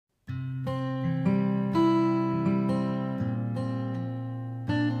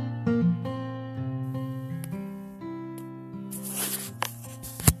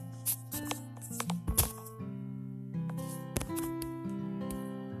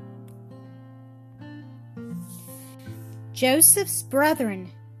Joseph's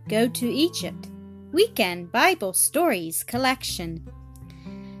Brethren Go to Egypt. Weekend Bible Stories Collection.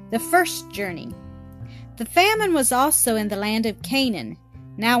 The First Journey. The famine was also in the land of Canaan.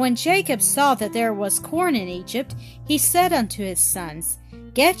 Now when Jacob saw that there was corn in Egypt, he said unto his sons,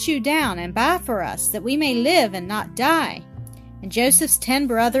 Get you down and buy for us, that we may live and not die. And Joseph's 10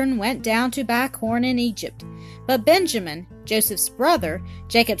 brethren went down to buy corn in Egypt. But Benjamin, Joseph's brother,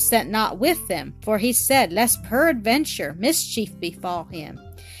 Jacob sent not with them, for he said, Lest peradventure mischief befall him.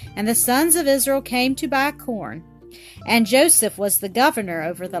 And the sons of Israel came to buy corn. And Joseph was the governor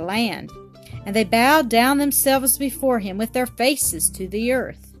over the land. And they bowed down themselves before him with their faces to the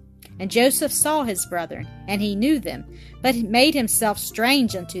earth. And Joseph saw his brethren, and he knew them, but he made himself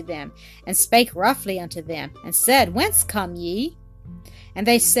strange unto them, and spake roughly unto them, and said, Whence come ye? And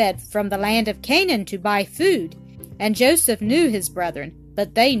they said, From the land of Canaan to buy food. And Joseph knew his brethren,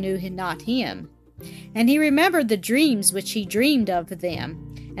 but they knew not him. And he remembered the dreams which he dreamed of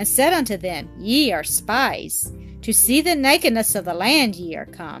them, and said unto them, Ye are spies. To see the nakedness of the land ye are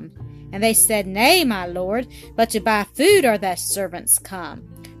come. And they said, Nay, my lord, but to buy food are thy servants come.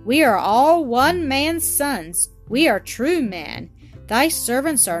 We are all one man's sons. We are true men. Thy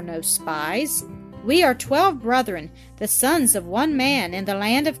servants are no spies. We are 12 brethren, the sons of one man in the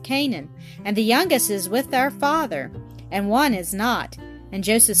land of Canaan, and the youngest is with our father, and one is not. And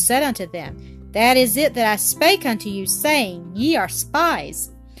Joseph said unto them, That is it that I spake unto you, saying, Ye are spies.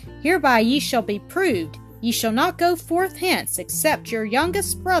 Hereby ye shall be proved. Ye shall not go forth hence, except your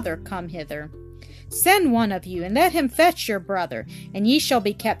youngest brother come hither. Send one of you, and let him fetch your brother, and ye shall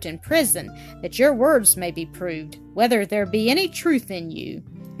be kept in prison, that your words may be proved, whether there be any truth in you.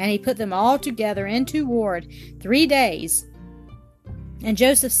 And he put them all together into ward 3 days. And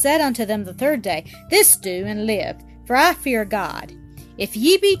Joseph said unto them the 3rd day, This do, and live, for I fear God. If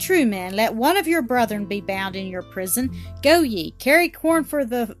ye be true men, let one of your brethren be bound in your prison. Go ye, carry corn for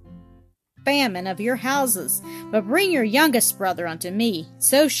the famine of your houses, but bring your youngest brother unto me.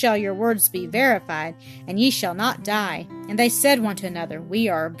 So shall your words be verified, and ye shall not die. And they said one to another, We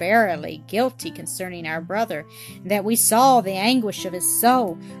are verily guilty concerning our brother, and that we saw the anguish of his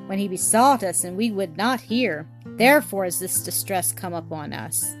soul when he besought us, and we would not hear. Therefore is this distress come upon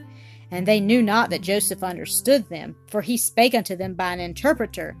us. And they knew not that Joseph understood them, for he spake unto them by an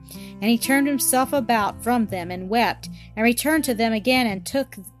interpreter. And he turned himself about from them, and wept, and returned to them again, and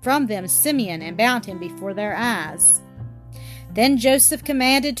took from them Simeon, and bound him before their eyes. Then Joseph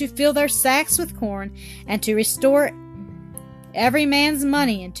commanded to fill their sacks with corn, and to restore every man's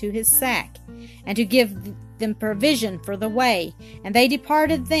money into his sack, and to give them provision for the way. And they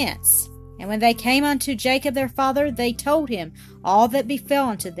departed thence. And when they came unto Jacob their father, they told him all that befell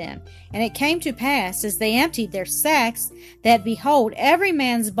unto them. And it came to pass, as they emptied their sacks, that, behold, every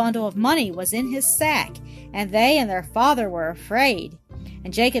man's bundle of money was in his sack. And they and their father were afraid.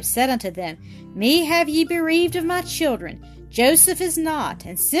 And Jacob said unto them, Me have ye bereaved of my children. Joseph is not,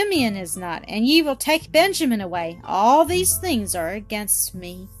 and Simeon is not, and ye will take Benjamin away. All these things are against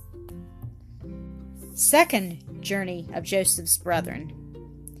me. Second journey of Joseph's brethren.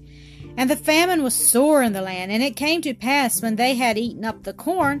 And the famine was sore in the land, and it came to pass, when they had eaten up the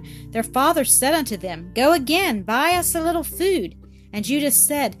corn, their father said unto them, Go again, buy us a little food. And Judah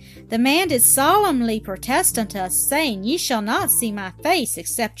said, The man did solemnly protest unto us, saying, Ye shall not see my face,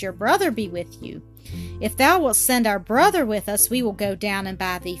 except your brother be with you. If thou wilt send our brother with us, we will go down and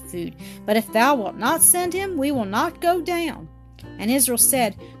buy thee food. But if thou wilt not send him, we will not go down. And Israel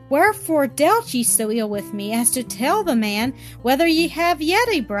said, Wherefore dealt ye so ill with me, as to tell the man whether ye have yet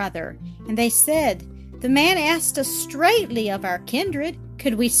a brother? And they said, The man asked us straitly of our kindred.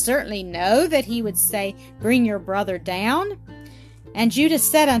 Could we certainly know that he would say, Bring your brother down? And Judah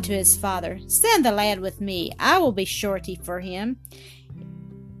said unto his father, Send the lad with me, I will be surety for him.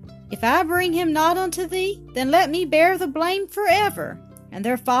 If I bring him not unto thee, then let me bear the blame forever. And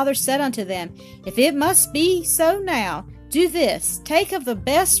their father said unto them, If it must be so now, do this, take of the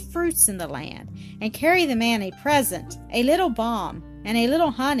best fruits in the land, and carry the man a present, a little balm, and a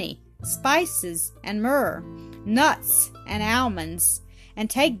little honey, spices, and myrrh, nuts, and almonds, and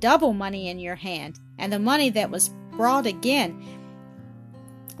take double money in your hand, and the money that was brought again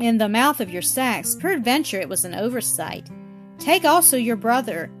in the mouth of your sacks. Peradventure it was an oversight. Take also your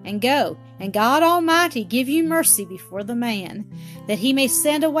brother, and go, and God Almighty give you mercy before the man, that he may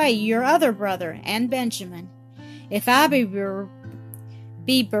send away your other brother and Benjamin. If I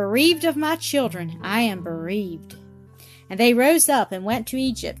be bereaved of my children, I am bereaved. And they rose up and went to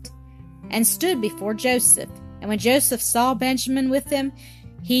Egypt, and stood before Joseph. And when Joseph saw Benjamin with them,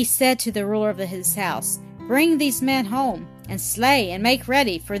 he said to the ruler of his house, Bring these men home, and slay, and make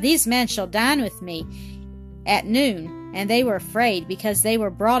ready, for these men shall dine with me at noon. And they were afraid, because they were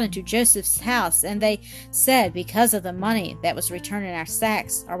brought into Joseph's house. And they said, Because of the money that was returned in our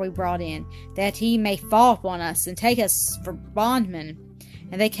sacks are we brought in, that he may fall upon us, and take us for bondmen.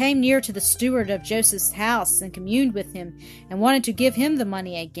 And they came near to the steward of Joseph's house, and communed with him, and wanted to give him the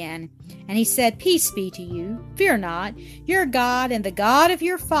money again. And he said, Peace be to you, fear not. Your God and the God of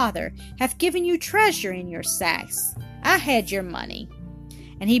your father hath given you treasure in your sacks. I had your money.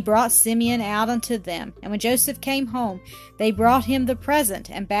 And he brought Simeon out unto them. And when Joseph came home, they brought him the present,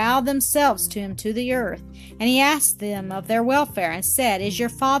 and bowed themselves to him to the earth. And he asked them of their welfare, and said, Is your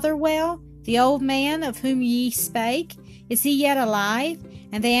father well, the old man of whom ye spake? Is he yet alive?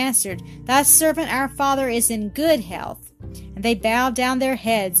 And they answered, Thy servant our father is in good health. And they bowed down their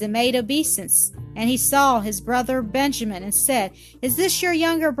heads, and made obeisance. And he saw his brother Benjamin, and said, Is this your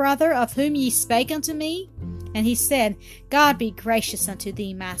younger brother, of whom ye spake unto me? And he said, God be gracious unto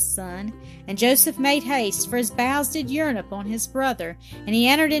thee, my son. And Joseph made haste, for his bowels did yearn upon his brother. And he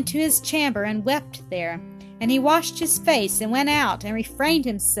entered into his chamber, and wept there. And he washed his face, and went out, and refrained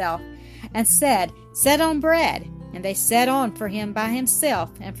himself, and said, Set on bread. And they set on for him by himself,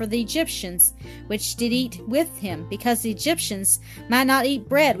 and for the Egyptians which did eat with him, because the Egyptians might not eat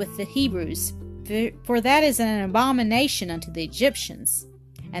bread with the Hebrews, for that is an abomination unto the Egyptians.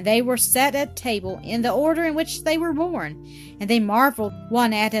 And they were set at table in the order in which they were born, and they marveled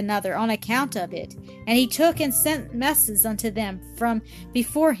one at another on account of it. And he took and sent messes unto them from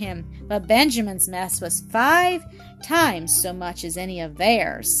before him, but Benjamin's mess was 5 times so much as any of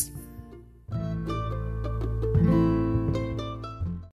theirs.